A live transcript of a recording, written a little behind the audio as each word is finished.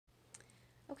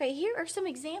Okay, here are some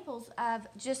examples of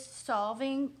just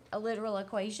solving a literal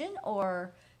equation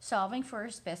or solving for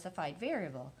a specified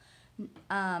variable.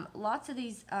 Lots of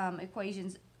these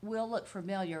equations will look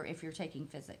familiar if you're taking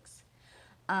physics.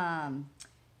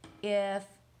 If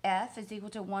f is equal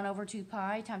to 1 over 2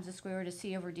 pi times the square root of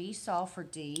c over d, solve for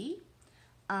d.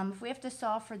 If we have to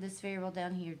solve for this variable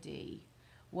down here, d,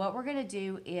 what we're going to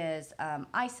do is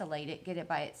isolate it, get it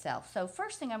by itself. So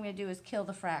first thing I'm going to do is kill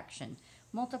the fraction.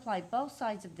 Multiply both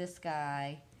sides of this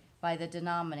guy by the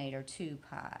denominator, 2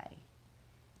 pi.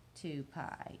 2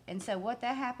 pi. And so what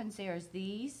that happens there is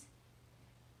these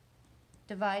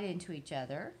divide into each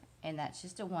other, and that's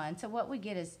just a 1. So what we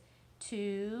get is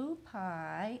 2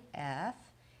 pi f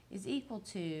is equal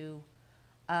to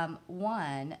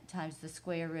 1 times the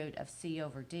square root of c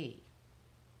over d.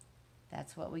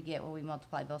 That's what we get when we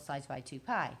multiply both sides by 2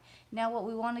 pi. Now what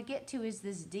we want to get to is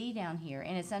this d down here,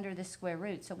 and it's under the square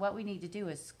root. So what we need to do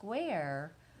is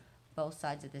square both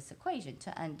sides of this equation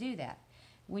to undo that.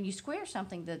 When you square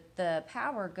something, the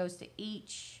power goes to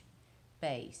each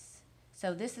base.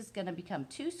 So this is going to become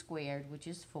 2 squared, which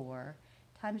is 4,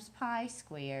 times pi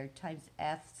squared times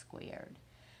f squared.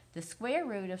 The square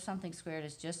root of something squared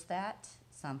is just that,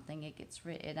 something.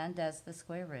 It undoes the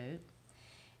square root.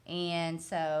 And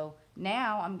so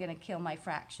now I'm going to kill my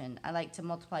fraction. I like to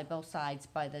multiply both sides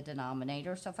by the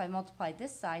denominator. So if I multiply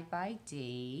this side by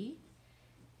d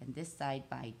and this side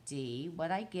by d,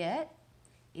 what I get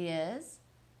is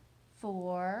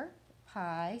 4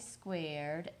 pi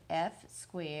squared f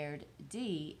squared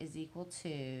d is equal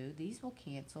to, these will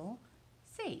cancel,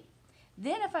 c.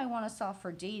 Then if I want to solve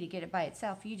for d to get it by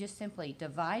itself, you just simply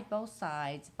divide both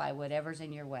sides by whatever's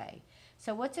in your way.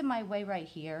 So what's in my way right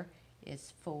here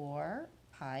is 4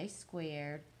 pi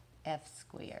squared f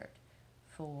squared.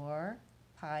 4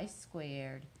 pi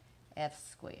squared f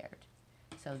squared.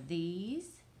 So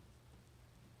these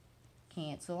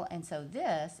cancel, and so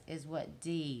this is what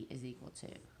d is equal to.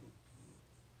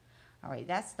 All right,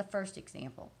 that's the first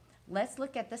example. Let's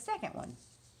look at the second one.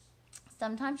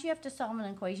 Sometimes you have to solve an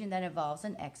equation that involves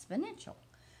an exponential.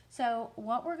 So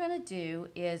what we're going to do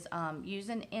is use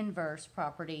an inverse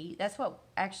property. That's what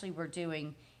actually we're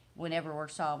doing whenever we're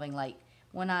solving. Like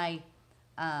when I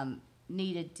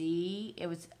needed d,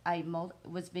 I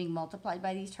was being multiplied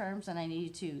by these terms, and I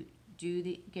needed to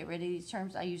get rid of these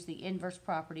terms. I use the inverse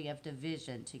property of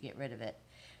division to get rid of it.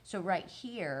 So right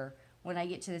here, when I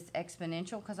get to this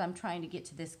exponential, because I'm trying to get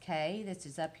to this k, this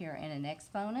is up here in an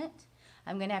exponent,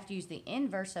 I'm going to have to use the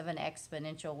inverse of an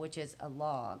exponential, which is a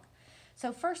log.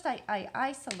 So first I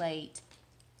isolate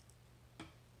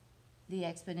the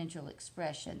exponential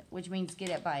expression, which means get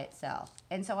it by itself.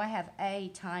 And so I have a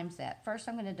times that. First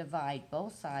I'm going to divide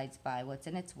both sides by what's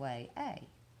in its way, a.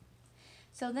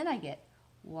 So then I get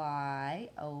y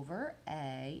over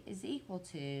a is equal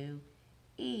to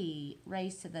e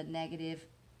raised to the negative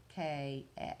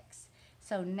kx.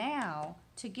 So now,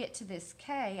 to get to this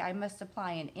k, I must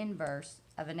apply an inverse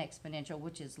of an exponential,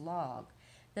 which is log.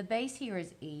 The base here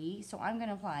is e, so I'm going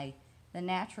to apply the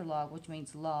natural log, which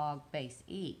means log base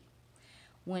e.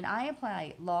 When I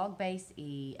apply log base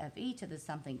e of e to the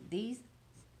something, these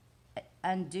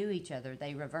undo each other.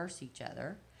 They reverse each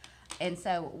other. And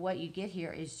so what you get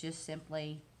here is just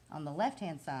simply, on the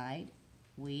left-hand side,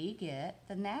 we get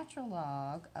the natural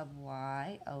log of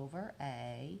y over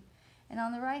a. And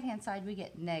on the right-hand side, we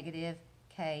get negative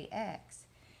kx.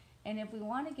 And if we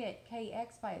want to get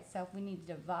kx by itself, we need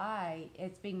to divide.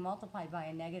 It's being multiplied by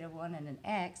a negative 1 and an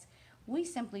x. We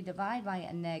simply divide by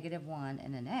a negative 1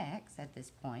 and an x at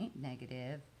this point,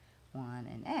 negative 1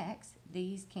 and x.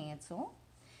 These cancel.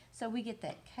 So we get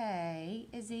that k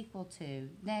is equal to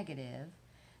negative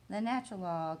the natural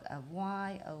log of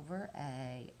y over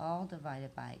a, all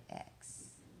divided by x.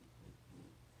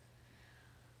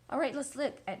 All right, let's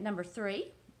look at number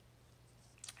 3.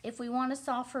 If we want to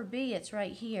solve for b, it's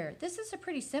right here. This is a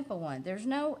pretty simple one. There's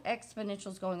no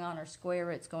exponentials going on or square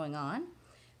roots going on.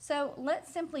 So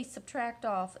let's simply subtract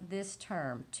off this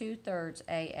term, 2/3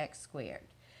 ax squared.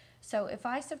 So if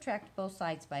I subtract both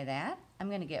sides by that, I'm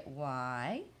going to get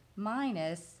y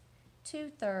minus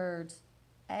 2/3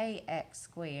 ax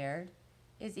squared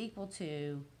is equal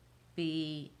to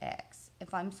bx.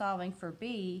 If I'm solving for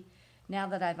b, now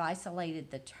that I've isolated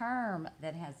the term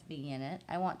that has b in it,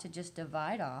 I want to just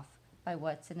divide off by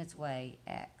what's in its way,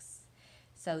 x.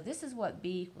 So this is what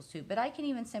b equals to, but I can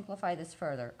even simplify this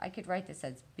further. I could write this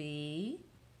as b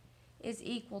is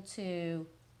equal to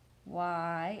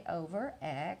y over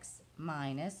x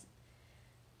minus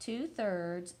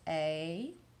 2/3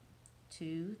 a,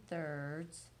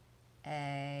 2/3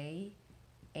 a,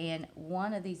 and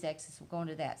one of these x's will go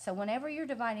into that. So whenever you're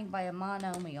dividing by a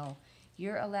monomial,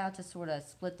 you're allowed to sort of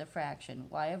split the fraction,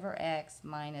 y over x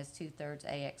minus 2/3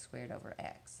 ax squared over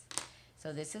x.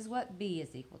 So this is what b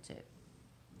is equal to.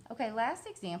 Okay, last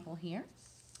example here.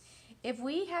 If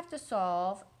we have to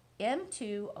solve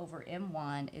m2 over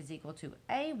m1 is equal to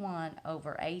a1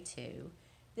 over a2,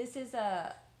 this is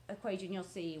a equation you'll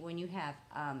see when you have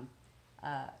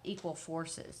equal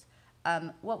forces.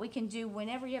 What we can do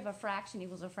whenever you have a fraction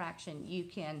equals a fraction, you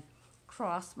can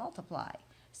cross multiply.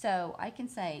 So I can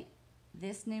say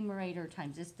this numerator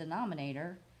times this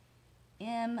denominator,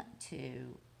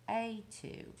 m2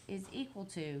 a2 is equal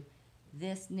to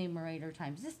this numerator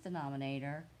times this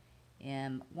denominator,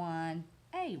 m1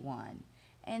 a1.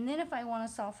 And then if I want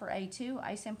to solve for a2,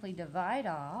 I simply divide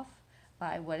off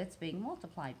by what it's being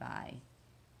multiplied by,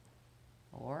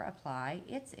 or apply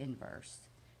its inverse.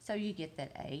 So you get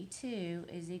that a2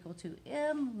 is equal to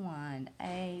m1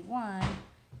 a1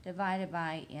 divided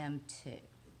by m2.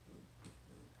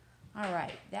 All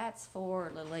right, that's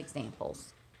 4 little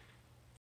examples.